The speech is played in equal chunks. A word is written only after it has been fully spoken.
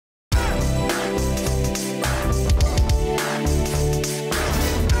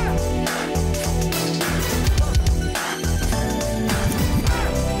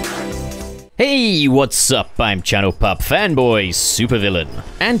Hey, what's up? I'm Channel Pup Fanboy Supervillain.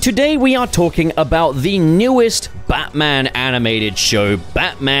 And today we are talking about the newest Batman animated show,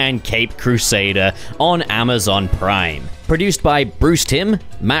 Batman Caped Crusader, on Amazon Prime. Produced by Bruce Timm,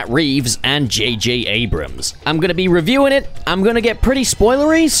 Matt Reeves, and J.J. Abrams. I'm gonna be reviewing it. I'm gonna get pretty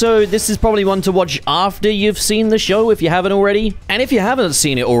spoilery, so this is probably one to watch after you've seen the show if you haven't already. And if you haven't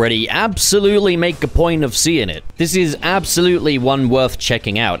seen it already, absolutely make a point of seeing it. This is absolutely one worth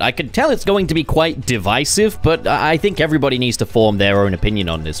checking out. I can tell it's going to be quite divisive, but I think everybody needs to form their own opinion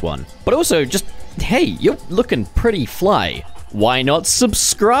on this one. But also, just, hey, you're looking pretty fly. Why not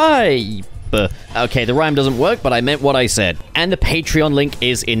subscribe? Okay, the rhyme doesn't work, but I meant what I said. And the Patreon link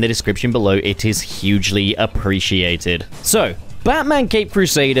is in the description below. It is hugely appreciated. So, Batman Caped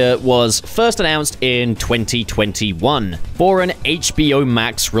Crusader was first announced in 2021 for an HBO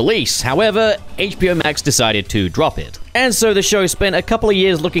Max release. However, HBO Max decided to drop it. And so the show spent a couple of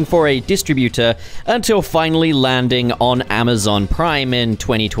years looking for a distributor until finally landing on Amazon Prime in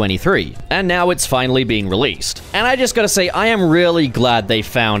 2023. And now it's finally being released. And I just gotta say, I am really glad they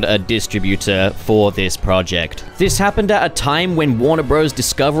found a distributor for this project. This happened at a time when Warner Bros.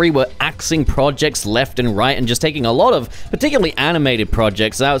 Discovery were axing projects left and right and just taking a lot of particularly animated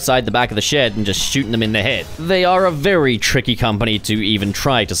projects outside the back of the shed and just shooting them in the head. They are a very tricky company to even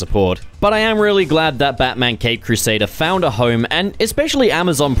try to support. But I am really glad that Batman Caped Crusader found a home, and especially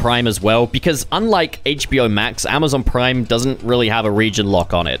Amazon Prime as well, because unlike HBO Max, Amazon Prime doesn't really have a region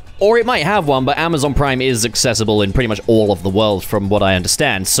lock on it. Or it might have one, but Amazon Prime is accessible in pretty much all of the world from what I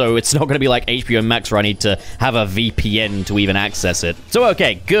understand, so it's not going to be like HBO Max where I need to have a VPN to even access it. So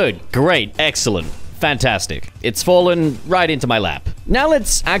okay, good, great, excellent. Fantastic. It's fallen right into my lap. Now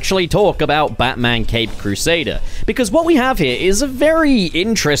let's actually talk about Batman Caped Crusader, because what we have here is a very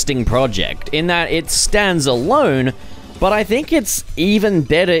interesting project in that it stands alone, but I think it's even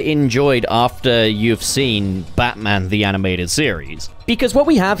better enjoyed after you've seen Batman the Animated Series. Because what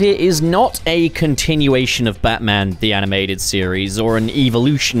we have here is not a continuation of Batman the Animated Series or an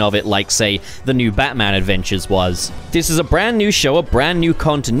evolution of it like, say, the new Batman Adventures was. This is a brand new show, a brand new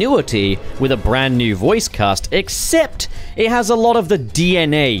continuity with a brand new voice cast, except it has a lot of the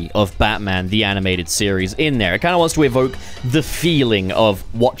DNA of Batman the Animated Series in there. It kind of wants to evoke the feeling of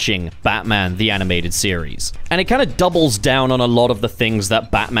watching Batman the Animated Series. And it kind of doubles down on a lot of the things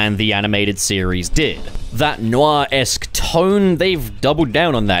that Batman the Animated Series did. That noir-esque tone, they've doubled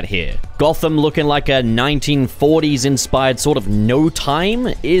down on that here. Gotham looking like a 1940s inspired sort of no time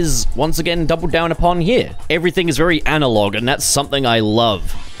is once again doubled down upon here. Everything is very analog, and that's something I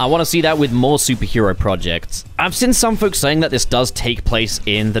love. I want to see that with more superhero projects. I've seen some folks saying that this does take place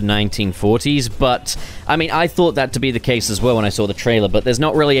in the 1940s, but I mean, I thought that to be the case as well when I saw the trailer, but there's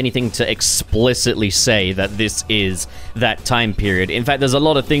not really anything to explicitly say that this is that time period. In fact, there's a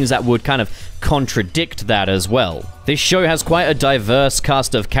lot of things that would kind of contradict that as well. This show has quite a diverse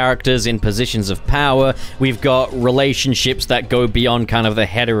cast of characters in positions of power. We've got relationships that go beyond kind of the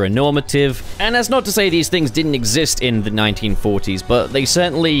heteronormative. And that's not to say these things didn't exist in the 1940s, but they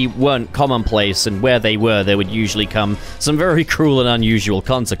certainly weren't commonplace, and where they were, there would usually come some very cruel and unusual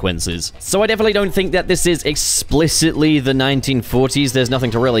consequences. So I definitely don't think that this is explicitly the 1940s. There's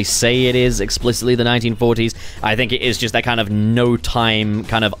nothing to really say it is explicitly the 1940s. I think it is just that kind of no-time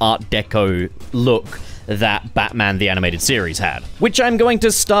kind of Art Deco look that Batman the Animated Series had, which I'm going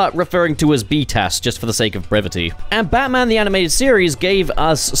to start referring to as BTAS just for the sake of brevity. And Batman the Animated Series gave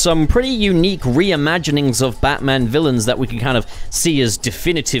us some pretty unique reimaginings of Batman villains that we can kind of see as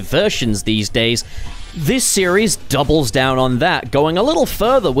definitive versions these days. This series doubles down on that, going a little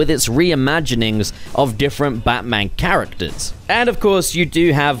further with its reimaginings of different Batman characters. And of course, you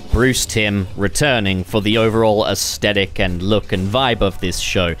do have Bruce Timm returning for the overall aesthetic and look and vibe of this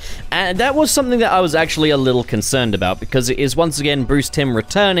show. And that was something that I was actually a little concerned about, because it is once again Bruce Timm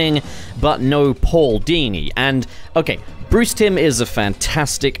returning, but no Paul Dini. And, okay, Bruce Timm is a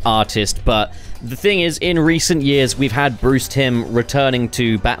fantastic artist, but the thing is, in recent years, we've had Bruce Timm returning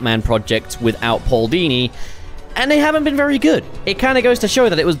to Batman projects without Paul Dini, and they haven't been very good. It kind of goes to show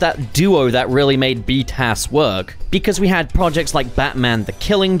that it was that duo that really made BTAS work, because we had projects like Batman the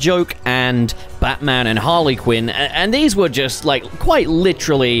Killing Joke and Batman and Harley Quinn, and these were just, like, quite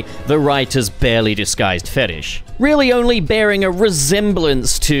literally the writer's barely disguised fetish. Really only bearing a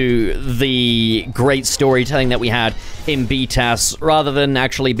resemblance to the great storytelling that we had in BTAS, rather than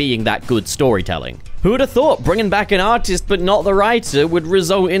actually being that good storytelling. Who would have thought bringing back an artist but not the writer would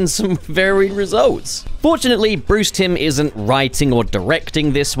result in some varied results? Fortunately, Bruce Timm isn't writing or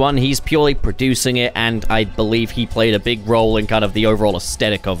directing this one, he's purely producing it, and I believe he played a big role in kind of the overall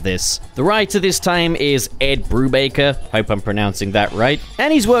aesthetic of this. The writer this time is Ed Brubaker, hope I'm pronouncing that right,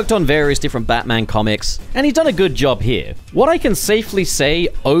 and he's worked on various different Batman comics, and he's done a good job here. What I can safely say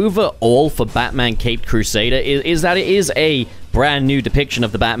overall for Batman Caped Crusader is that it is a brand new depiction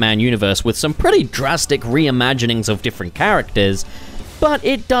of the Batman universe with some pretty drastic reimaginings of different characters, but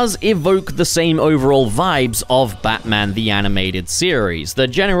it does evoke the same overall vibes of Batman the Animated Series. The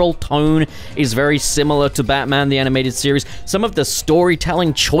general tone is very similar to Batman the Animated Series. Some of the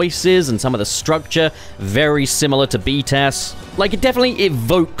storytelling choices and some of the structure, very similar to BTAS. Like, it definitely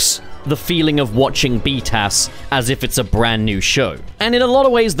evokes the feeling of watching BTAS as if it's a brand new show. And in a lot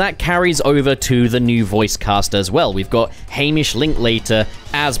of ways, that carries over to the new voice cast as well. We've got Hamish Linklater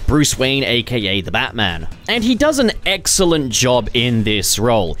as Bruce Wayne, aka the Batman. And he does an excellent job in this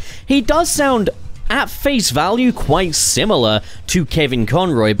role. He does sound, at face value, quite similar to Kevin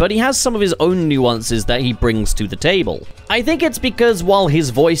Conroy, but he has some of his own nuances that he brings to the table. I think it's because while his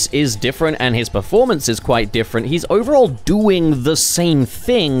voice is different and his performance is quite different, he's overall doing the same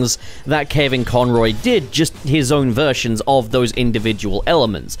things that Kevin Conroy did, just his own versions of those individual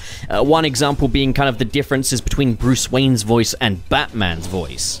elements. One example being kind of the differences between Bruce Wayne's voice and Batman's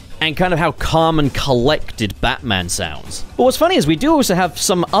voice, and kind of how calm and collected Batman sounds. But what's funny is we do also have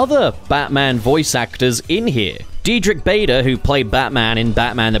some other Batman voice actors in here. Diedrich Bader, who played Batman in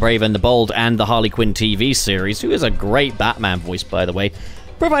Batman the Brave and the Bold and the Harley Quinn TV series, who is a great Batman voice, by the way,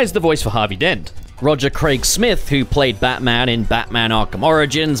 provides the voice for Harvey Dent. Roger Craig Smith, who played Batman in Batman Arkham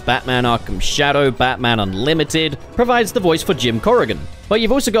Origins, Batman Arkham Shadow, Batman Unlimited, provides the voice for Jim Corrigan. But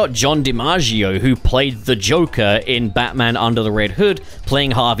you've also got John DiMaggio, who played the Joker in Batman Under the Red Hood,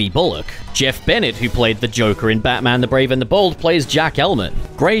 playing Harvey Bullock. Jeff Bennett, who played the Joker in Batman the Brave and the Bold, plays Jack Ellman.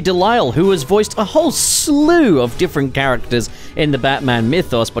 Gray Delisle, who has voiced a whole slew of different characters in the Batman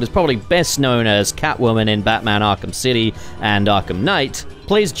mythos, but is probably best known as Catwoman in Batman Arkham City and Arkham Knight,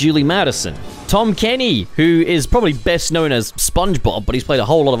 plays Julie Madison. Tom Kenny, who is probably best known as SpongeBob, but he's played a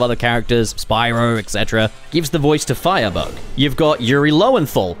whole lot of other characters, Spyro, etc., gives the voice to Firebug. You've got Yuri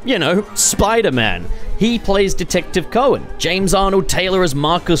Lowenthal, you know, Spider-Man. He plays Detective Cohen. James Arnold Taylor as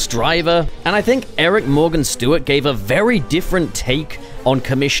Marcus Driver. And I think Eric Morgan Stewart gave a very different take on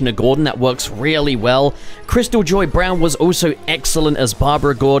Commissioner Gordon that works really well. Crystal Joy Brown was also excellent as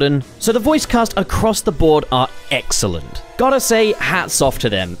Barbara Gordon. So the voice cast across the board are excellent. Gotta say, hats off to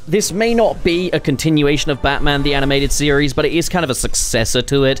them. This may not be a continuation of Batman the Animated Series, but it is kind of a successor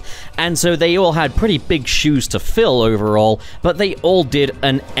to it, and so they all had pretty big shoes to fill overall, but they all did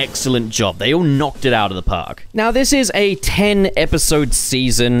an excellent job. They all knocked it out of the park. Now, this is a 10-episode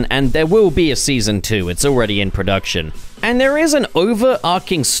season, and there will be a season 2. It's already in production. And there is an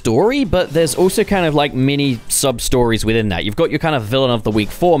overarching story, but there's also kind of like mini sub-stories within that. You've got your kind of villain of the week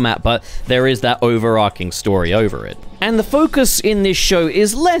format, but there is that overarching story over it. And the focus in this show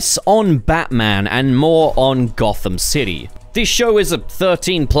is less on Batman and more on Gotham City. This show is a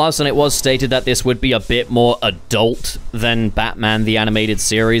 13+, and it was stated that this would be a bit more adult than Batman the Animated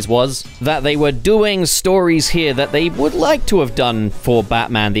Series was. That they were doing stories here that they would like to have done for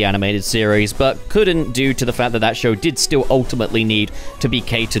Batman the Animated Series, but couldn't due to the fact that that show did still ultimately need to be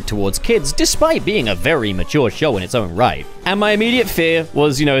catered towards kids, despite being a very mature show in its own right. And my immediate fear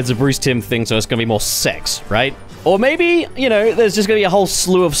was, you know, it's a Bruce Timm thing, so it's gonna be more sex, right? Or maybe, you know, there's just going to be a whole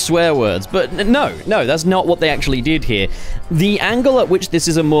slew of swear words. But no, that's not what they actually did here. The angle at which this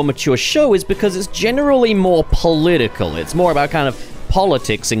is a more mature show is because it's generally more political. It's more about kind of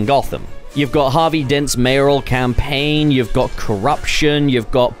politics in Gotham. You've got Harvey Dent's mayoral campaign, you've got corruption,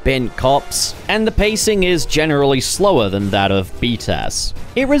 you've got bent cops, and the pacing is generally slower than that of BTAS.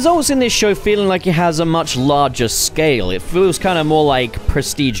 It results in this show feeling like it has a much larger scale. It feels kind of more like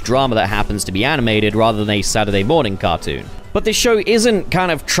prestige drama that happens to be animated rather than a Saturday morning cartoon. But this show isn't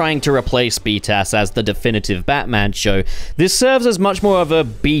kind of trying to replace BTAS as the definitive Batman show. This serves as much more of a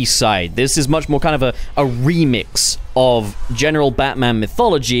B-side. This is much more kind of a remix of general Batman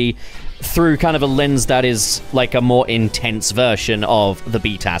mythology through kind of a lens that is like a more intense version of the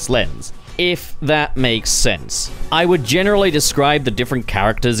BTAS lens, if that makes sense. I would generally describe the different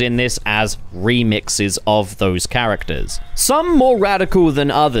characters in this as remixes of those characters. Some more radical than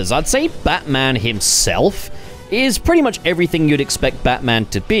others. I'd say Batman himself is pretty much everything you'd expect Batman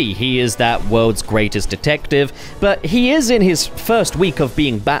to be. He is that world's greatest detective, but he is in his first week of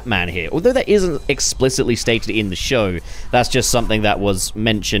being Batman here. Although that isn't explicitly stated in the show, that's just something that was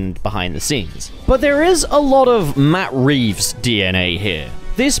mentioned behind the scenes. But there is a lot of Matt Reeves DNA here.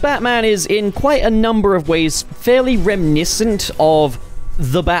 This Batman is in quite a number of ways fairly reminiscent of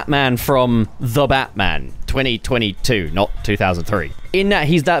the Batman from The Batman 2022, not 2003. In that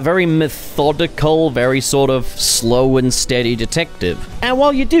he's that very methodical, very sort of slow and steady detective. And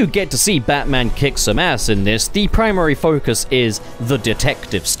while you do get to see Batman kick some ass in this, the primary focus is the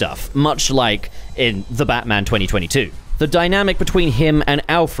detective stuff, much like in The Batman 2022. The dynamic between him and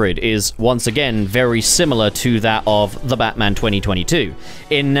Alfred is, once again, very similar to that of The Batman 2022,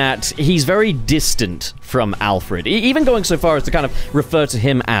 in that he's very distant from Alfred, even going so far as to kind of refer to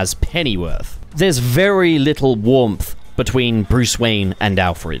him as Pennyworth. There's very little warmth between Bruce Wayne and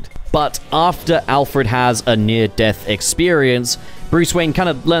Alfred. But after Alfred has a near-death experience, Bruce Wayne kind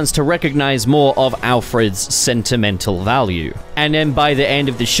of learns to recognize more of Alfred's sentimental value. And then by the end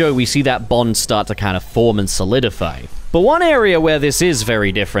of the show, we see that bond start to kind of form and solidify. But one area where this is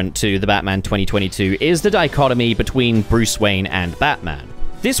very different to the Batman 2022 is the dichotomy between Bruce Wayne and Batman.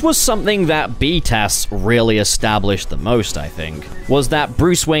 This was something that BTAS really established the most, I think, was that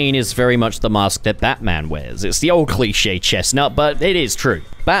Bruce Wayne is very much the mask that Batman wears. It's the old cliche chestnut, but it is true.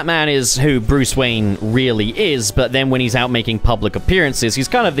 Batman is who Bruce Wayne really is, but then when he's out making public appearances, he's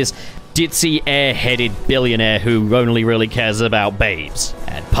kind of this ditzy, air-headed billionaire who only really cares about babes,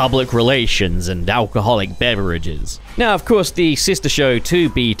 and public relations, and alcoholic beverages. Now, of course, the sister show to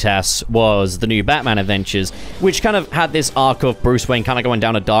BTAS was the new Batman Adventures, which kind of had this arc of Bruce Wayne kind of going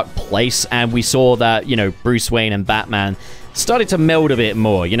down a dark place, and we saw that, you know, Bruce Wayne and Batman started to meld a bit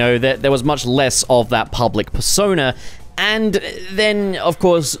more, you know, there was much less of that public persona. And then, of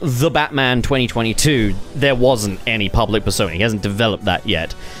course, the Batman 2022, there wasn't any public persona. He hasn't developed that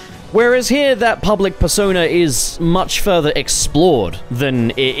yet. Whereas here, that public persona is much further explored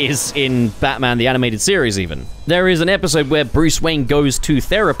than it is in Batman the Animated Series, even. There is an episode where Bruce Wayne goes to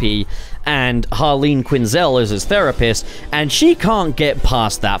therapy, and Harleen Quinzel is his therapist, and she can't get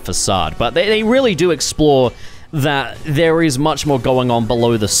past that facade. But they really do explore that there is much more going on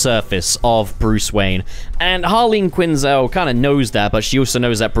below the surface of Bruce Wayne. And Harleen Quinzel kind of knows that, but she also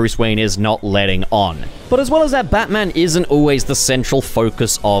knows that Bruce Wayne is not letting on. But as well as that, Batman isn't always the central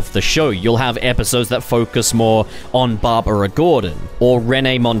focus of the show. You'll have episodes that focus more on Barbara Gordon or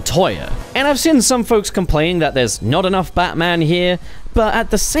Renee Montoya. And I've seen some folks complaining that there's not enough Batman here, but at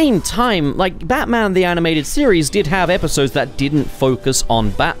the same time, like, Batman the Animated Series did have episodes that didn't focus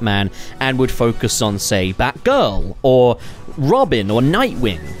on Batman and would focus on, say, Batgirl or Robin or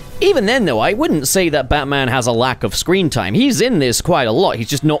Nightwing. Even then, though, I wouldn't say that Batman has a lack of screen time. He's in this quite a lot. He's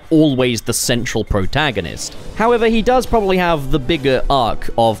just not always the central protagonist. However, he does probably have the bigger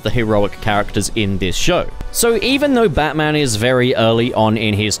arc of the heroic characters in this show. So even though Batman is very early on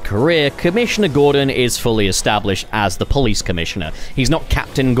in his career, Commissioner Gordon is fully established as the police commissioner. He's not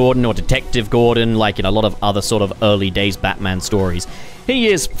Captain Gordon or Detective Gordon like in a lot of other sort of early days Batman stories. He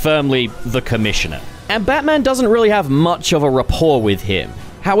is firmly the commissioner. And Batman doesn't really have much of a rapport with him.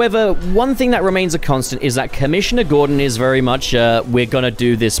 However, one thing that remains a constant is that Commissioner Gordon is very much we're gonna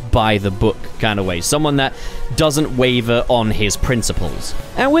do this by the book kind of way. Someone that doesn't waver on his principles.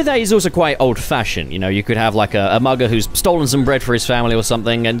 And with that, he's also quite old-fashioned. You know, you could have like a mugger who's stolen some bread for his family or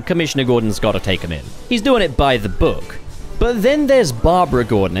something, and Commissioner Gordon's gotta take him in. He's doing it by the book. But then there's Barbara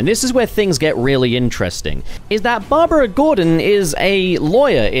Gordon, and this is where things get really interesting, is that Barbara Gordon is a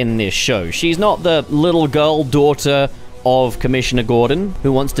lawyer in this show. She's not the little girl daughter of Commissioner Gordon,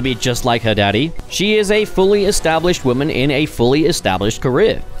 who wants to be just like her daddy. She is a fully established woman in a fully established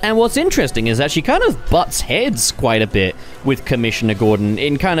career. And what's interesting is that she kind of butts heads quite a bit with Commissioner Gordon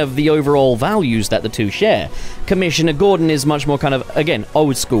in kind of the overall values that the two share. Commissioner Gordon is much more kind of, again,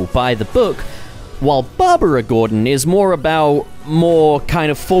 old school, by the book, while Barbara Gordon is more about more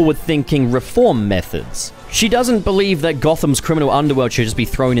kind of forward-thinking reform methods. She doesn't believe that Gotham's criminal underworld should just be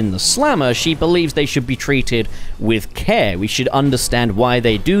thrown in the slammer. She believes they should be treated with care. We should understand why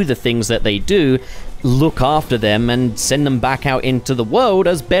they do the things that they do, look after them, and send them back out into the world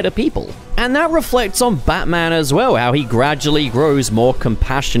as better people. And that reflects on Batman as well, how he gradually grows more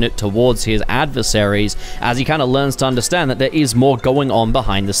compassionate towards his adversaries as he kind of learns to understand that there is more going on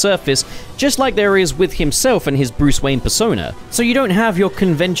behind the surface, just like there is with himself and his Bruce Wayne persona. So you don't have your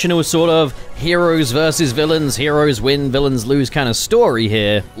conventional sort of heroes versus villains, heroes win, villains lose kind of story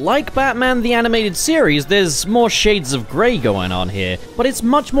here. Like Batman the Animated Series, there's more shades of grey going on here, but it's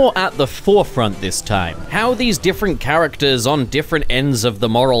much more at the forefront this time. How these different characters on different ends of the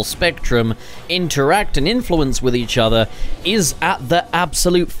moral spectrum interact and influence with each other is at the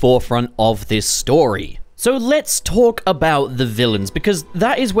absolute forefront of this story. So let's talk about the villains, because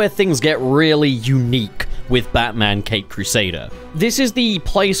that is where things get really unique with Batman Caped Crusader. This is the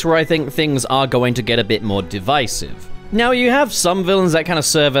place where I think things are going to get a bit more divisive. Now, you have some villains that kind of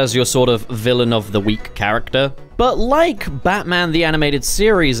serve as your sort of villain of the week character, but like Batman the Animated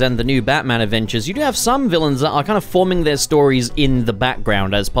Series and the new Batman adventures, you do have some villains that are kind of forming their stories in the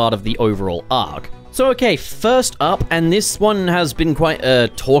background as part of the overall arc. So okay, first up, and this one has been quite a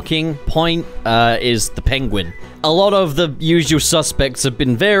talking point, is the Penguin. A lot of the usual suspects have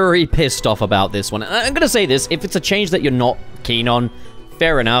been very pissed off about this one. I'm gonna say this, if it's a change that you're not keen on,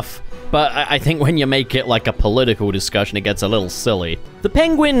 fair enough. But I think when you make it like a political discussion, it gets a little silly. The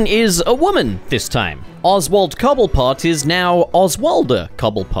Penguin is a woman this time. Oswald Cobblepot is now Oswalda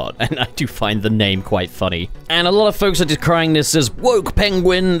Cobblepot, and I do find the name quite funny. And a lot of folks are decrying this as woke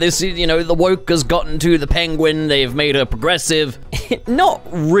Penguin. This is, you know, the woke has gotten to the Penguin. They've made her progressive. Not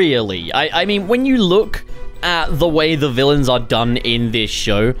really. I mean, when you look at the way the villains are done in this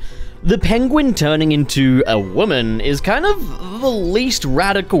show, the Penguin turning into a woman is kind of the least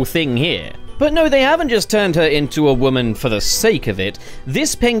radical thing here. But no, they haven't just turned her into a woman for the sake of it.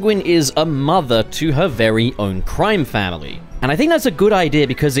 This Penguin is a mother to her very own crime family. And I think that's a good idea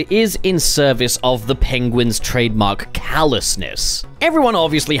because it is in service of the Penguin's trademark callousness. Everyone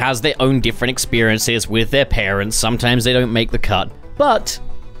obviously has their own different experiences with their parents. Sometimes they don't make the cut. But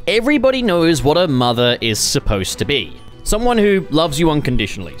everybody knows what a mother is supposed to be. Someone who loves you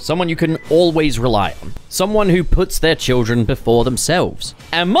unconditionally, someone you can always rely on, someone who puts their children before themselves.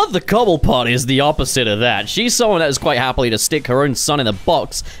 And Mother Cobblepot is the opposite of that. She's someone that is quite happily to stick her own son in a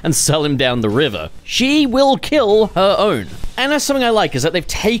box and sell him down the river. She will kill her own. And that's something I like, is that they've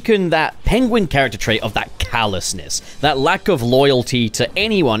taken that Penguin character trait of that callousness, that lack of loyalty to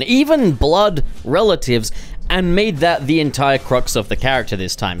anyone, even blood relatives, and made that the entire crux of the character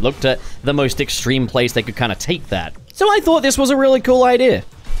this time. Looked at the most extreme place they could kind of take that. So I thought this was a really cool idea.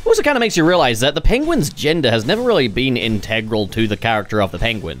 It also kind of makes you realize that the Penguin's gender has never really been integral to the character of the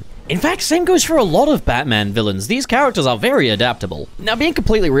Penguin. In fact, same goes for a lot of Batman villains. These characters are very adaptable. Now, being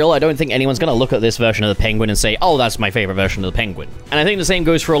completely real, I don't think anyone's going to look at this version of the Penguin and say, oh, that's my favorite version of the Penguin. And I think the same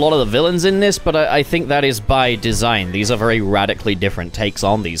goes for a lot of the villains in this, but I think that is by design. These are very radically different takes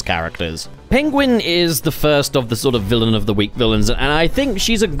on these characters. Penguin is the first of the sort of villain of the week villains, and I think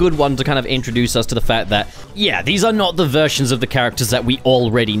she's a good one to kind of introduce us to the fact that, yeah, these are not the versions of the characters that we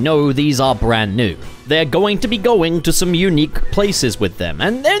already know, these are brand new. They're going to be going to some unique places with them.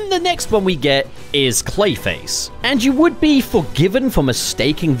 And then the next one we get is Clayface. And you would be forgiven for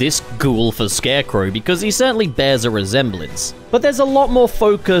mistaking this ghoul for Scarecrow because he certainly bears a resemblance. But there's a lot more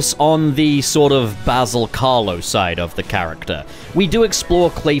focus on the sort of Basil Carlo side of the character. We do explore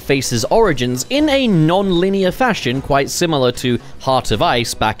Clayface's origins in a non-linear fashion, quite similar to Heart of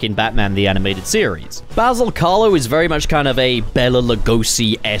Ice back in Batman the Animated Series. Basil Carlo is very much kind of a Bela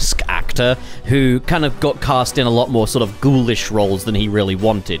Lugosi-esque actor who kind of got cast in a lot more sort of ghoulish roles than he really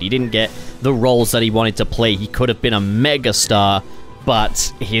wanted. He didn't get the roles that he wanted to play. He could have been a megastar,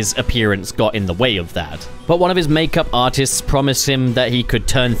 but his appearance got in the way of that. But one of his makeup artists promised him that he could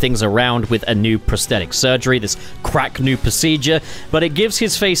turn things around with a new prosthetic surgery, this crack new procedure, but it gives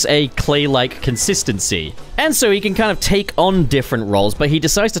his face a clay-like consistency. And so he can kind of take on different roles, but he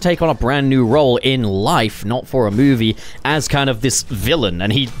decides to take on a brand new role in life, not for a movie, as kind of this villain,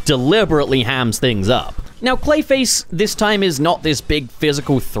 and he deliberately hams things up. Now, Clayface this time is not this big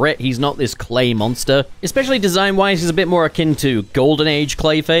physical threat, he's not this clay monster. Especially design-wise, he's a bit more akin to Golden Age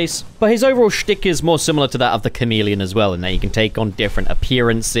Clayface. But his overall shtick is more similar to that of the Chameleon as well, in that he can take on different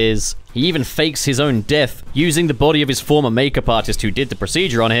appearances. He even fakes his own death, using the body of his former makeup artist who did the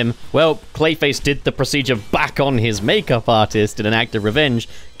procedure on him. Well, Clayface did the procedure back on his makeup artist in an act of revenge,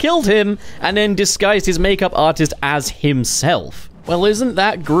 killed him, and then disguised his makeup artist as himself. Well, isn't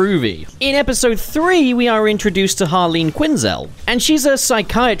that groovy? In episode 3, we are introduced to Harleen Quinzel, and she's a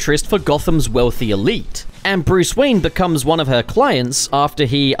psychiatrist for Gotham's wealthy elite. And Bruce Wayne becomes one of her clients after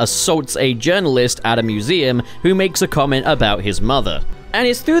he assaults a journalist at a museum who makes a comment about his mother. And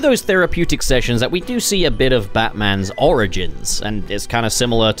it's through those therapeutic sessions that we do see a bit of Batman's origins, and it's kind of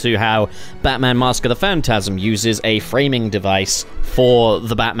similar to how Batman Mask of the Phantasm uses a framing device for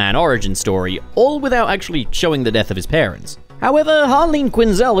the Batman origin story, all without actually showing the death of his parents. However, Harleen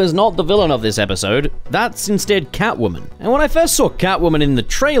Quinzel is not the villain of this episode, that's instead Catwoman. And when I first saw Catwoman in the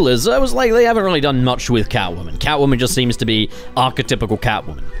trailers, I was like, they haven't really done much with Catwoman. Catwoman just seems to be archetypical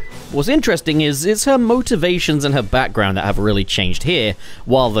Catwoman. What's interesting is it's her motivations and her background that have really changed here,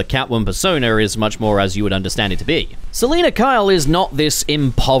 while the Catwoman persona is much more as you would understand it to be. Selina Kyle is not this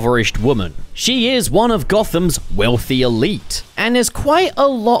impoverished woman. She is one of Gotham's wealthy elite. And there's quite a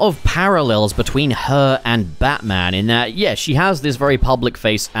lot of parallels between her and Batman in that, yes, she has this very public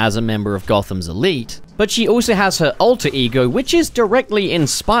face as a member of Gotham's elite, but she also has her alter ego, which is directly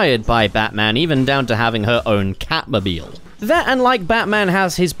inspired by Batman, even down to having her own Catmobile. That, and like Batman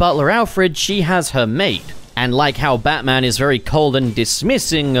has his butler Alfred, she has her maid. And like how Batman is very cold and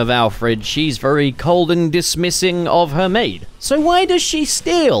dismissing of Alfred, she's very cold and dismissing of her maid. So why does she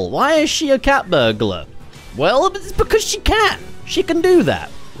steal? Why is she a cat burglar? Well, it's because she can. She can do that.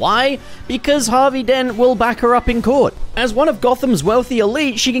 Why? Because Harvey Dent will back her up in court. As one of Gotham's wealthy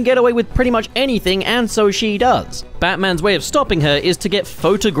elite, she can get away with pretty much anything, and so she does. Batman's way of stopping her is to get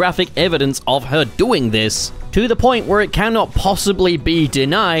photographic evidence of her doing this, to the point where it cannot possibly be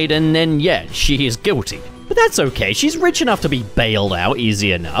denied, and then, yeah, she is guilty. But that's okay, she's rich enough to be bailed out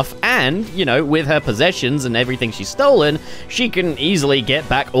easy enough, and, you know, with her possessions and everything she's stolen, she can easily get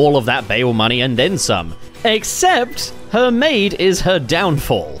back all of that bail money and then some. Except, her maid is her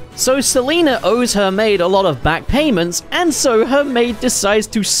downfall. So Selina owes her maid a lot of back payments, and so her maid decides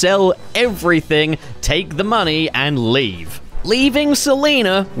to sell everything, take the money, and leave. Leaving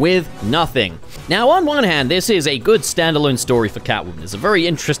Selina with nothing. Now, on one hand, this is a good standalone story for Catwoman. It's a very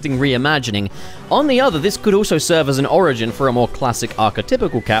interesting reimagining. On the other, this could also serve as an origin for a more classic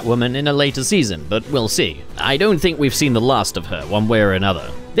archetypical Catwoman in a later season, but we'll see. I don't think we've seen the last of her, one way or another.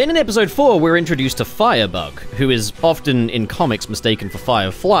 Then in episode 4, we're introduced to Firebug, who is often in comics mistaken for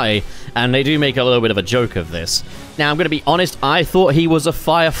Firefly, and they do make a little bit of a joke of this. Now, I'm going to be honest, I thought he was a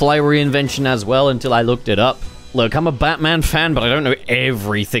Firefly reinvention as well until I looked it up. Look, I'm a Batman fan, but I don't know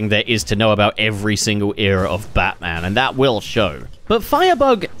everything there is to know about every single era of Batman, and that will show. But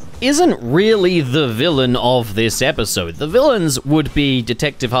Firebug isn't really the villain of this episode. The villains would be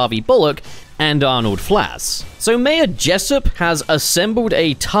Detective Harvey Bullock and Arnold Flass. So Mayor Jessup has assembled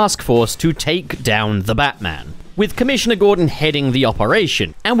a task force to take down the Batman, with Commissioner Gordon heading the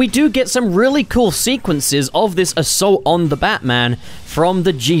operation. And we do get some really cool sequences of this assault on the Batman from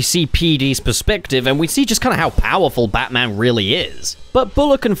the GCPD's perspective, and we see just kind of how powerful Batman really is. But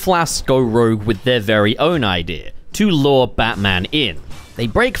Bullock and Flass go rogue with their very own idea, to lure Batman in. They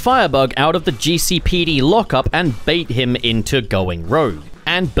break Firebug out of the GCPD lockup and bait him into going rogue,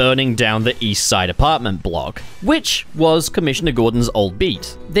 and burning down the East Side apartment block, which was Commissioner Gordon's old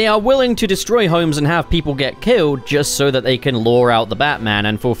beat. They are willing to destroy homes and have people get killed just so that they can lure out the Batman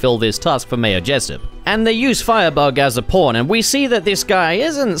and fulfill this task for Mayor Jessup. And they use Firebug as a pawn, and we see that this guy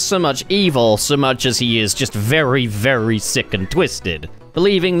isn't so much evil so much as he is just very, very sick and twisted,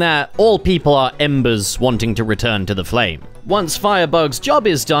 believing that all people are embers wanting to return to the flame. Once Firebug's job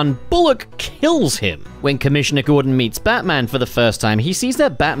is done, Bullock kills him. When Commissioner Gordon meets Batman for the first time, he sees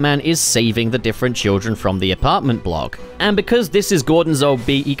that Batman is saving the different children from the apartment block. And because this is Gordon's old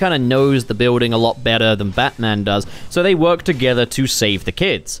beat, he kind of knows the building a lot better than Batman does, so they work together to save the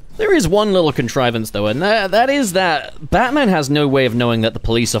kids. There is one little contrivance though, and that is that Batman has no way of knowing that the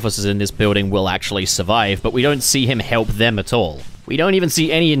police officers in this building will actually survive, but we don't see him help them at all. We don't even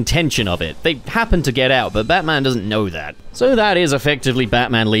see any intention of it. They happen to get out, but Batman doesn't know that. So that is effectively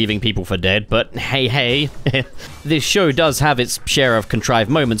Batman leaving people for dead, but hey, this show does have its share of contrived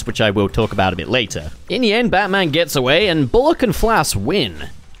moments, which I will talk about a bit later. In the end, Batman gets away, and Bullock and Flass win,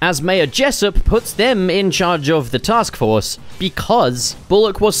 as Mayor Jessup puts them in charge of the task force because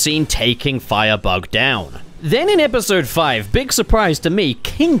Bullock was seen taking Firebug down. Then in episode 5, big surprise to me,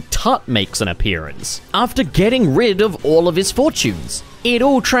 King Tut makes an appearance, after getting rid of all of his fortunes. It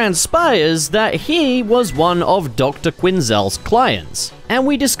all transpires that he was one of Dr. Quinzel's clients, and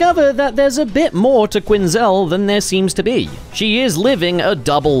we discover that there's a bit more to Quinzel than there seems to be. She is living a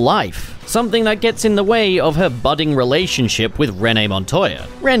double life, something that gets in the way of her budding relationship with Renee Montoya,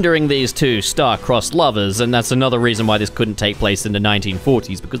 rendering these two star-crossed lovers, and that's another reason why this couldn't take place in the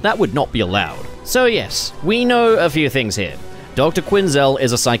 1940s, because that would not be allowed. So yes, we know a few things here. Dr. Quinzel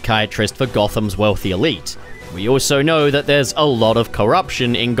is a psychiatrist for Gotham's wealthy elite. We also know that there's a lot of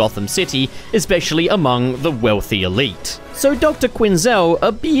corruption in Gotham City, especially among the wealthy elite. So Dr. Quinzel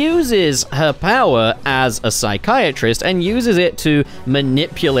abuses her power as a psychiatrist and uses it to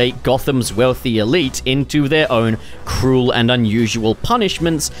manipulate Gotham's wealthy elite into their own cruel and unusual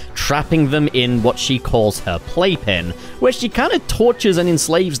punishments, trapping them in what she calls her playpen, where she kind of tortures and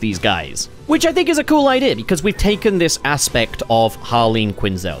enslaves these guys. Which I think is a cool idea, because we've taken this aspect of Harleen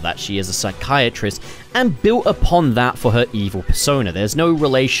Quinzel, that she is a psychiatrist, and built upon that for her evil persona. There's no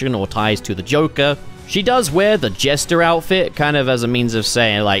relation or ties to the Joker. She does wear the Jester outfit, kind of as a means of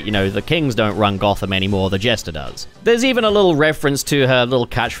saying, like, you know, the Kings don't run Gotham anymore, the Jester does. There's even a little reference to her little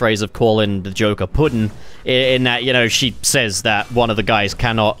catchphrase of calling the Joker Puddin', in that, you know, she says that one of the guys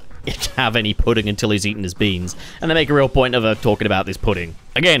cannot have any pudding until he's eaten his beans, and they make a real point of talking about this pudding.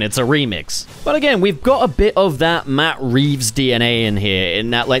 Again, it's a remix. But again, we've got a bit of that Matt Reeves DNA in here,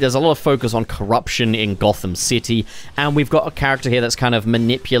 in that, like, there's a lot of focus on corruption in Gotham City, and we've got a character here that's kind of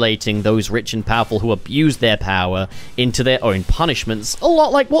manipulating those rich and powerful who abuse their power into their own punishments, a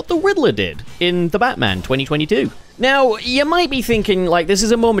lot like what the Riddler did in The Batman 2022. Now, you might be thinking, like, this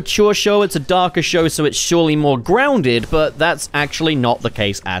is a more mature show, it's a darker show, so it's surely more grounded, but that's actually not the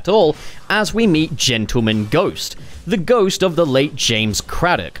case at all, as we meet Gentleman Ghost, the ghost of the late James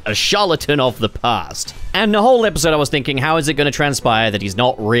Craddock, a charlatan of the past. And the whole episode I was thinking, how is it going to transpire that he's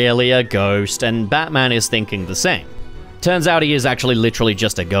not really a ghost, and Batman is thinking the same. Turns out he is actually literally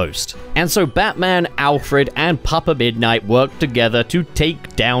just a ghost. And so Batman, Alfred, and Papa Midnight work together to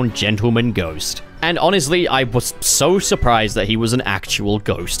take down Gentleman Ghost. And honestly, I was so surprised that he was an actual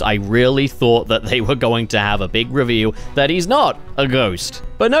ghost. I really thought that they were going to have a big reveal that he's not a ghost.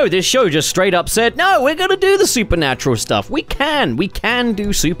 But no, this show just straight up said, no, we're gonna do the supernatural stuff. We can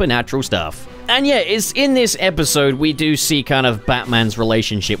do supernatural stuff. And yeah, it's in this episode we do see kind of Batman's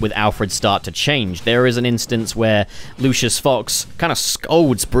relationship with Alfred start to change. There is an instance where Lucius Fox kind of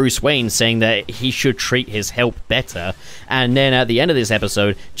scolds Bruce Wayne, saying that he should treat his help better. And then at the end of this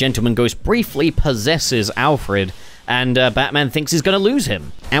episode, Gentleman Ghost briefly possesses Alfred, and Batman thinks he's going to lose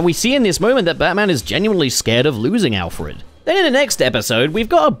him. And we see in this moment that Batman is genuinely scared of losing Alfred. Then in the next episode, we've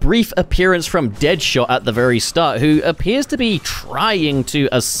got a brief appearance from Deadshot at the very start, who appears to be trying to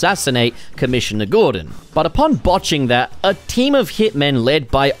assassinate Commissioner Gordon. But upon botching that, a team of hitmen led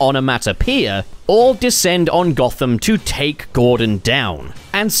by Onomatopoeia all descend on Gotham to take Gordon down.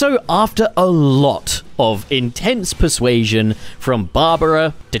 And so after a lot of intense persuasion from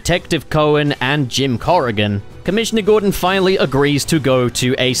Barbara, Detective Cohen, and Jim Corrigan, Commissioner Gordon finally agrees to go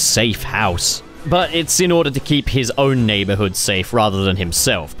to a safe house. But it's in order to keep his own neighborhood safe rather than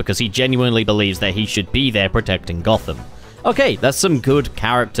himself, because he genuinely believes that he should be there protecting Gotham. Okay, that's some good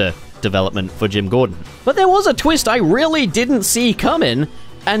character development for Jim Gordon. But there was a twist I really didn't see coming,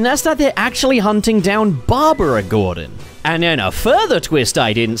 and that's that they're actually hunting down Barbara Gordon. And then a further twist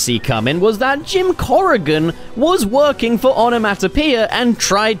I didn't see coming was that Jim Corrigan was working for Onomatopoeia and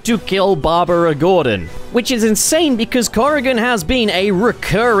tried to kill Barbara Gordon. Which is insane because Corrigan has been a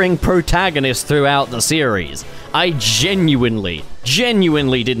recurring protagonist throughout the series. I genuinely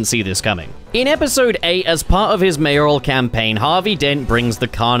didn't see this coming. In episode 8, as part of his mayoral campaign, Harvey Dent brings the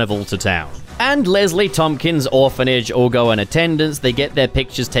carnival to town. And Leslie Tompkins' orphanage all go in attendance. They get their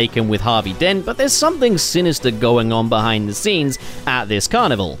pictures taken with Harvey Dent, but there's something sinister going on behind the scenes at this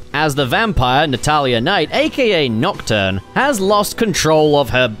carnival, as the vampire Natalia Knight, aka Nocturne, has lost control of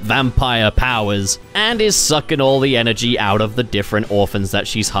her vampire powers and is sucking all the energy out of the different orphans that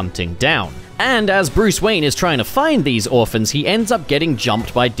she's hunting down. And as Bruce Wayne is trying to find these orphans, he ends up getting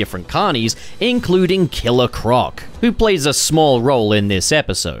jumped by different carnies, including Killer Croc, who plays a small role in this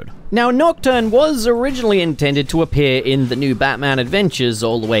episode. Now, Nocturne was originally intended to appear in the new Batman Adventures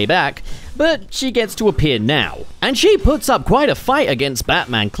all the way back, but she gets to appear now. And she puts up quite a fight against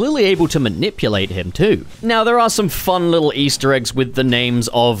Batman, clearly able to manipulate him too. Now, there are some fun little Easter eggs with the names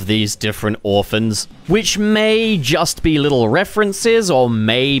of these different orphans, which may just be little references or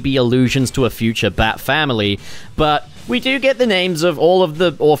maybe allusions to a future Bat family, but we do get the names of all of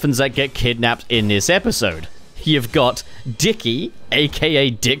the orphans that get kidnapped in this episode. You've got Dickie,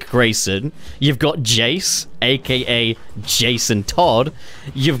 aka Dick Grayson. You've got Jace, aka Jason Todd.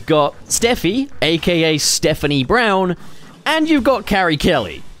 You've got Steffi, aka Stephanie Brown. And you've got Carrie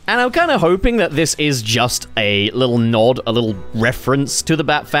Kelly. And I'm kind of hoping that this is just a little nod, a little reference to the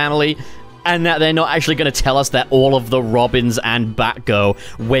Bat family, and that they're not actually going to tell us that all of the Robins and Batgirl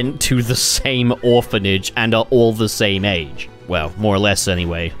went to the same orphanage and are all the same age. Well, more or less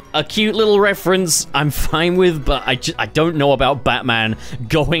anyway. A cute little reference I'm fine with, but I don't know about Batman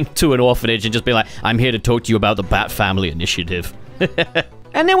going to an orphanage and just be like, I'm here to talk to you about the Bat Family Initiative.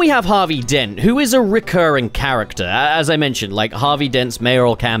 And then we have Harvey Dent, who is a recurring character. As I mentioned, like, Harvey Dent's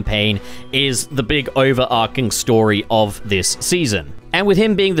mayoral campaign is the big overarching story of this season. And with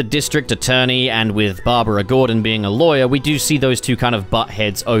him being the district attorney and with Barbara Gordon being a lawyer, we do see those two kind of butt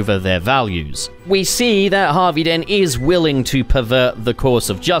heads over their values. We see that Harvey Dent is willing to pervert the course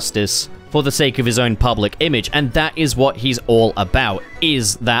of justice for the sake of his own public image, and that is what he's all about,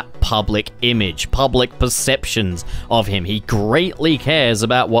 is that public image, public perceptions of him. He greatly cares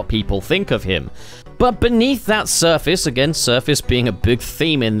about what people think of him. But beneath that surface, again, surface being a big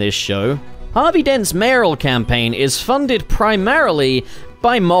theme in this show, Harvey Dent's mayoral campaign is funded primarily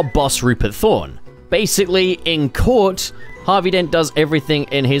by mob boss Rupert Thorne. Basically, in court, Harvey Dent does everything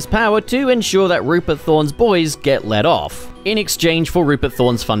in his power to ensure that Rupert Thorne's boys get let off, in exchange for Rupert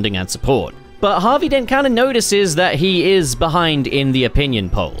Thorne's funding and support. But Harvey Dent kind of notices that he is behind in the opinion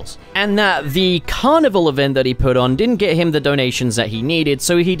polls, and that the carnival event that he put on didn't get him the donations that he needed,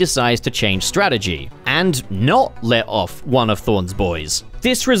 so he decides to change strategy, and not let off one of Thorne's boys.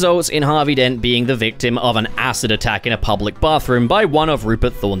 This results in Harvey Dent being the victim of an acid attack in a public bathroom by one of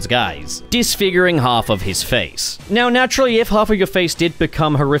Rupert Thorne's guys, disfiguring half of his face. Now, naturally, if half of your face did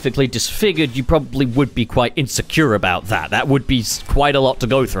become horrifically disfigured, you probably would be quite insecure about that. That would be quite a lot to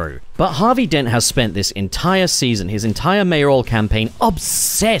go through. But Harvey Dent has spent this entire season, his entire mayoral campaign,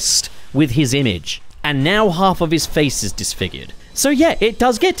 obsessed with his image, and now half of his face is disfigured. So yeah, it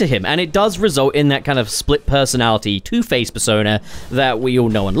does get to him, and it does result in that kind of split personality Two-Face persona that we all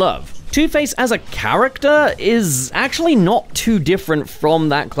know and love. Two-Face as a character is actually not too different from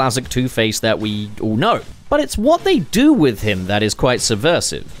that classic Two-Face that we all know. But it's what they do with him that is quite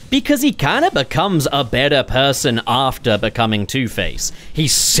subversive. Because he kind of becomes a better person after becoming Two-Face.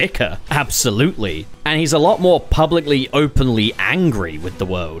 He's sicker, absolutely. And he's a lot more publicly, openly angry with the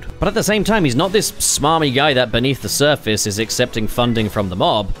world. But at the same time, he's not this smarmy guy that beneath the surface is accepting funding from the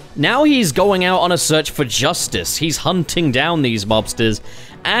mob. Now he's going out on a search for justice. He's hunting down these mobsters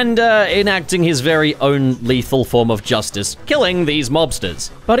and enacting his very own lethal form of justice, killing these mobsters.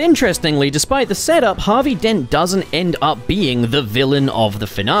 But interestingly, despite the setup, Harvey Dent doesn't end up being the villain of the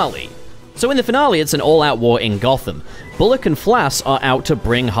finale. So in the finale, it's an all-out war in Gotham. Bullock and Flass are out to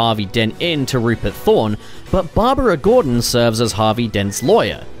bring Harvey Dent in to Rupert Thorne, but Barbara Gordon serves as Harvey Dent's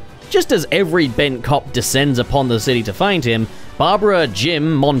lawyer. Just as every bent cop descends upon the city to find him, Barbara,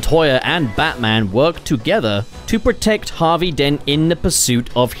 Jim, Montoya, and Batman work together to protect Harvey Dent in the pursuit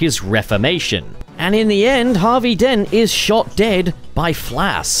of his reformation. And in the end, Harvey Dent is shot dead by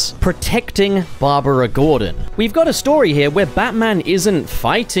Flass, protecting Barbara Gordon. We've got a story here where Batman isn't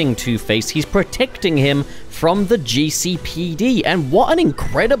fighting Two-Face, he's protecting him from the GCPD, and what an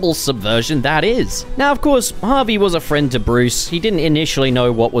incredible subversion that is. Now, of course, Harvey was a friend to Bruce. He didn't initially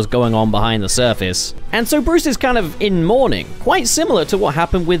know what was going on behind the surface, and so Bruce is kind of in mourning, quite similar to what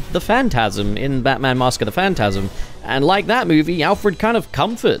happened with the Phantasm in Batman Mask of the Phantasm. And like that movie, Alfred kind of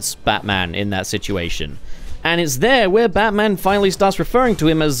comforts Batman in that situation. And it's there where Batman finally starts referring to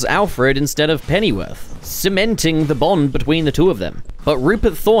him as Alfred instead of Pennyworth, cementing the bond between the two of them. But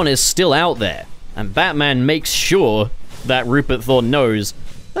Rupert Thorne is still out there, and Batman makes sure that Rupert Thorne knows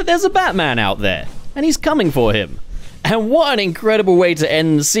that there's a Batman out there, and he's coming for him. And what an incredible way to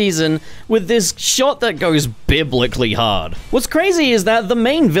end the season with this shot that goes biblically hard. What's crazy is that the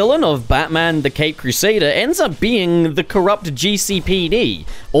main villain of Batman the Caped Crusader ends up being the corrupt GCPD,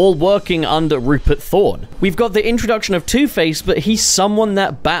 all working under Rupert Thorne. We've got the introduction of Two-Face, but he's someone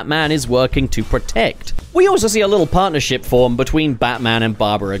that Batman is working to protect. We also see a little partnership form between Batman and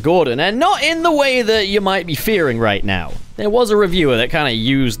Barbara Gordon, and not in the way that you might be fearing right now. There was a reviewer that kind of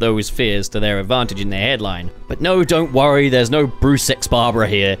used those fears to their advantage in their headline. But no, don't worry, there's no Bruce X Barbara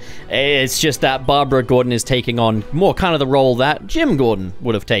here. It's just that Barbara Gordon is taking on more kind of the role that Jim Gordon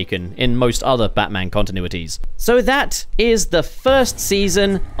would have taken in most other Batman continuities. So that is the first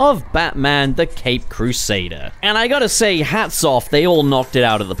season of Batman the Caped Crusader. And I gotta say, hats off, they all knocked it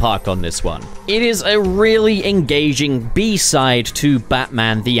out of the park on this one. It is a really engaging B-side to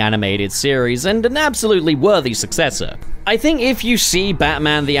Batman the Animated Series, and an absolutely worthy successor. I think if you see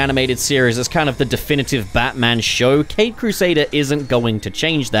Batman the Animated Series as kind of the definitive Batman show, Caped Crusader isn't going to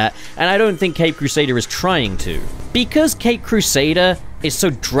change that, and I don't think Caped Crusader is trying to. Because Caped Crusader is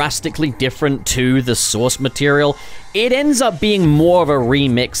so drastically different to the source material, it ends up being more of a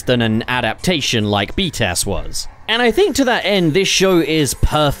remix than an adaptation like BTAS was. And I think to that end, this show is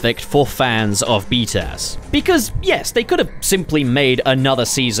perfect for fans of BTAS. Because, yes, they could have simply made another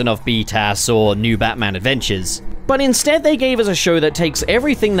season of BTAS or New Batman Adventures, but instead they gave us a show that takes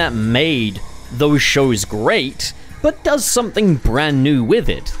everything that made those shows great, but does something brand new with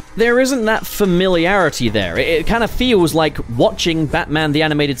it. There isn't that familiarity there. It kind of feels like watching Batman the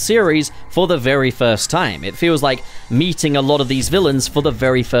Animated Series for the very first time. It feels like meeting a lot of these villains for the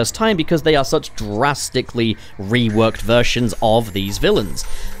very first time because they are such drastically reworked versions of these villains.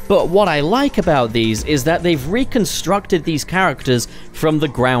 But what I like about these is that they've reconstructed these characters from the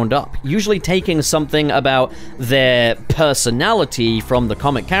ground up, usually taking something about their personality from the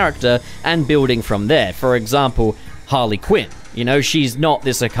comic character and building from there. For example, Harley Quinn. You know, she's not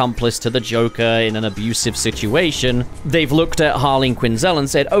this accomplice to the Joker in an abusive situation. They've looked at Harley Quinzel and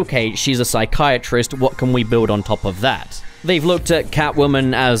said, okay, she's a psychiatrist, what can we build on top of that? They've looked at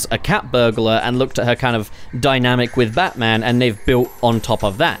Catwoman as a cat burglar and looked at her kind of dynamic with Batman, and they've built on top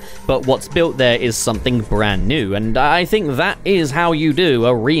of that. But what's built there is something brand new, and I think that is how you do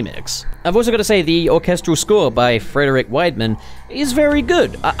a remix. I've also got to say the orchestral score by Frederick Weidman is very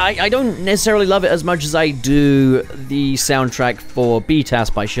good. I don't necessarily love it as much as I do the soundtrack for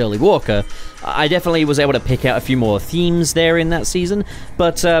BTAS by Shirley Walker. I definitely was able to pick out a few more themes there in that season,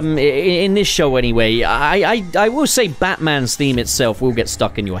 but in this show anyway, I will say Batman's theme itself will get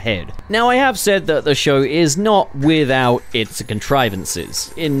stuck in your head. Now, I have said that the show is not without its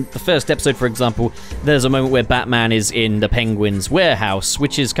contrivances. In the first episode, for example, there's a moment where Batman is in the Penguin's warehouse,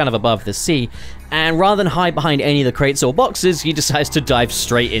 which is kind of above the sea, and rather than hide behind any of the crates or boxes, he decides to dive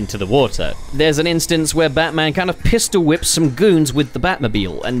straight into the water. There's an instance where Batman kind of pistol whips some goons with the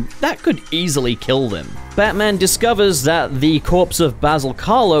Batmobile, and that could easily kill them. Batman discovers that the corpse of Basil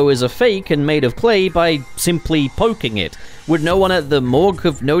Karlo is a fake and made of clay by simply poking it. Would no one at the morgue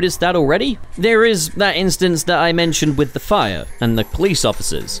have noticed that already? There is that instance that I mentioned with the fire and the police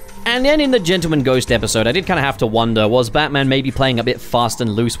officers. And then in the Gentleman Ghost episode, I did kind of have to wonder, was Batman maybe playing a bit fast and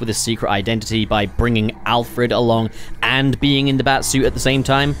loose with his secret identity by bringing Alfred along and being in the Batsuit at the same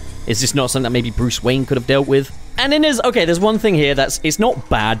time? Is this not something that maybe Bruce Wayne could have dealt with? And then there's one thing here it's not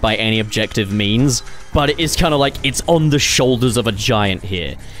bad by any objective means, but it is kind of like it's on the shoulders of a giant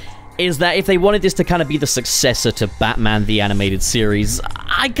here. Is that if they wanted this to kind of be the successor to Batman the Animated Series,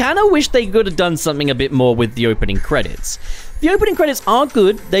 I kind of wish they could have done something a bit more with the opening credits. The opening credits are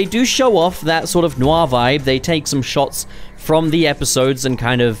good. They do show off that sort of noir vibe. They take some shots from the episodes and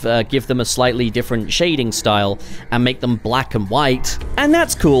kind of give them a slightly different shading style and make them black and white. And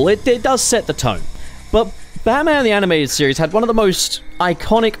that's cool. It does set the tone. But Batman the Animated Series had one of the most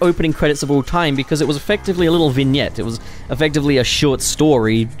iconic opening credits of all time because it was effectively a little vignette. It was effectively a short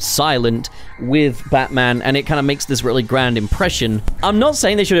story, silent, with Batman, and it kind of makes this really grand impression. I'm not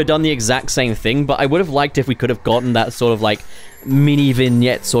saying they should have done the exact same thing, but I would have liked if we could have gotten that sort of like mini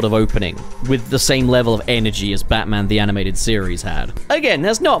vignette sort of opening with the same level of energy as Batman the Animated Series had. Again,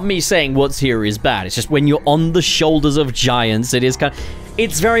 that's not me saying what's here is bad. It's just when you're on the shoulders of giants, it is kind of...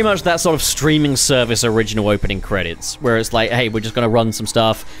 It's very much that sort of streaming service original opening credits, where it's like, hey, we're just going to run some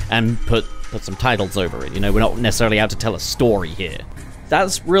stuff and put some titles over it. You know, we're not necessarily out to tell a story here.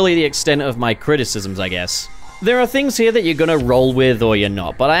 That's really the extent of my criticisms, I guess. There are things here that you're going to roll with or you're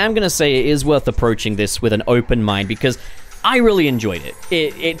not, but I am going to say it is worth approaching this with an open mind because I really enjoyed it.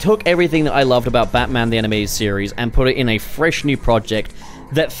 It took everything that I loved about Batman the Animated Series and put it in a fresh new project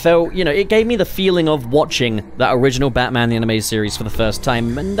that felt, you know, it gave me the feeling of watching that original Batman the Animated Series for the first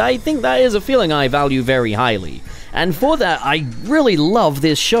time, and I think that is a feeling I value very highly. And for that, I really love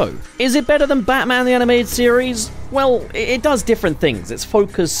this show. Is it better than Batman the Animated Series? Well, it does different things. Its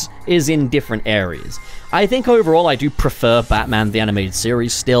focus is in different areas. I think overall I do prefer Batman the Animated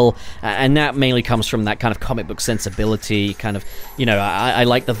Series still, and that mainly comes from that kind of comic book sensibility, kind of, you know, I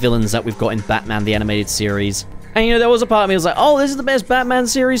like the villains that we've got in Batman the Animated Series. And, you know, there was a part of me that was like, oh, this is the best Batman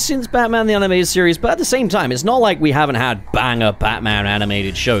series since Batman the Animated Series, but at the same time, it's not like we haven't had banger Batman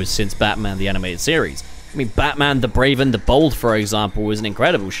animated shows since Batman the Animated Series. I mean, Batman the Brave and the Bold, for example, was an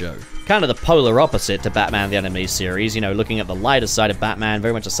incredible show. Kind of the polar opposite to Batman the Animated Series, you know, looking at the lighter side of Batman,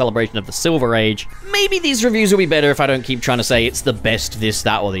 very much a celebration of the Silver Age. Maybe these reviews will be better if I don't keep trying to say it's the best this,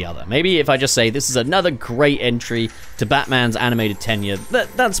 that, or the other. Maybe if I just say this is another great entry to Batman's animated tenure,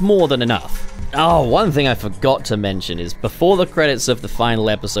 that's more than enough. Oh, one thing I forgot to mention is before the credits of the final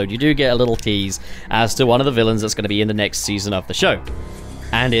episode, you do get a little tease as to one of the villains that's going to be in the next season of the show.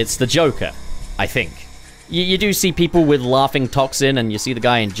 And it's the Joker, I think. You do see people with laughing toxin, and you see the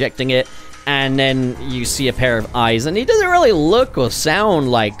guy injecting it, and then you see a pair of eyes, and he doesn't really look or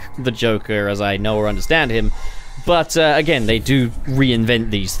sound like the Joker as I know or understand him. But again, they do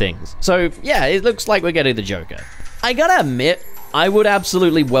reinvent these things. So yeah, it looks like we're getting the Joker. I gotta admit, I would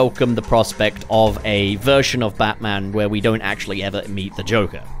absolutely welcome the prospect of a version of Batman where we don't actually ever meet the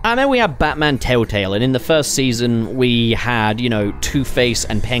Joker. I know we have Batman Telltale, and in the first season we had, you know, Two-Face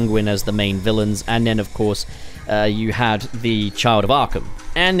and Penguin as the main villains, and then of course you had the Child of Arkham.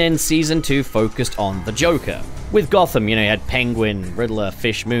 And then season 2 focused on the Joker. With Gotham, you know, you had Penguin, Riddler,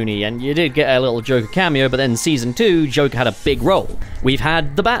 Fish Mooney, and you did get a little Joker cameo, but then season 2, Joker had a big role. We've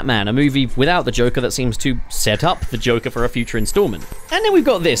had The Batman, a movie without the Joker that seems to set up the Joker for a future installment. And then we've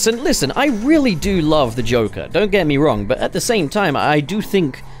got this, and listen, I really do love the Joker, don't get me wrong, but at the same time, I do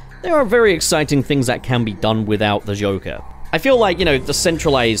think there are very exciting things that can be done without the Joker. I feel like, you know, the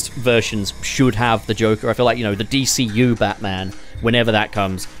centralized versions should have the Joker. I feel like, you know, the DCU Batman whenever that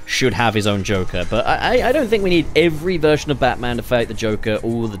comes, should have his own Joker. But I don't think we need every version of Batman to fight the Joker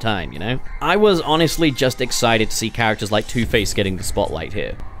all the time, you know? I was honestly just excited to see characters like Two-Face getting the spotlight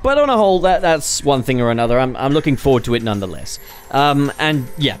here. But on a whole, that's one thing or another. I'm looking forward to it nonetheless. And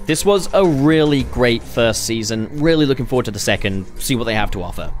yeah, this was a really great first season. Really looking forward to the second, see what they have to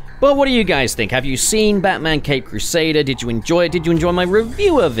offer. But what do you guys think? Have you seen Batman Caped Crusader? Did you enjoy it? Did you enjoy my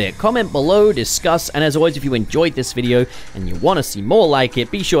review of it? Comment below, discuss, and as always, if you enjoyed this video and you want to see more like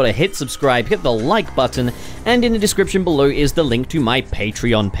it, be sure to hit subscribe, hit the like button, and in the description below is the link to my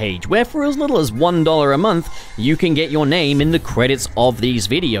Patreon page, where for as little as $1 a month, you can get your name in the credits of these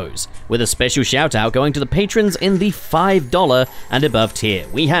videos, with a special shout out going to the patrons in the $5 and above tier.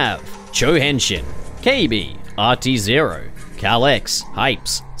 We have Cho Henshin, KB, RT0, Cal X,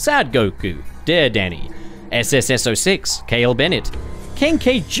 Hypes, Sad Goku, Dare Danny, SSS06, KL Bennett, Ken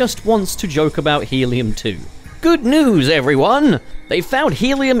K just wants to joke about helium too. Good news, everyone! They found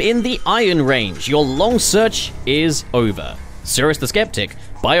helium in the Iron Range. Your long search is over. Cirrus the Skeptic,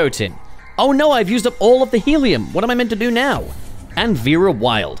 Biotin. Oh no, I've used up all of the helium. What am I meant to do now? And Vera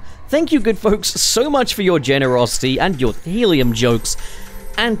Wild. Thank you, good folks, so much for your generosity and your helium jokes.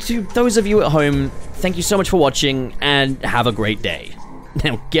 And to those of you at home, thank you so much for watching, and have a great day.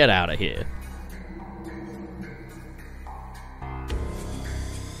 Now get out of here.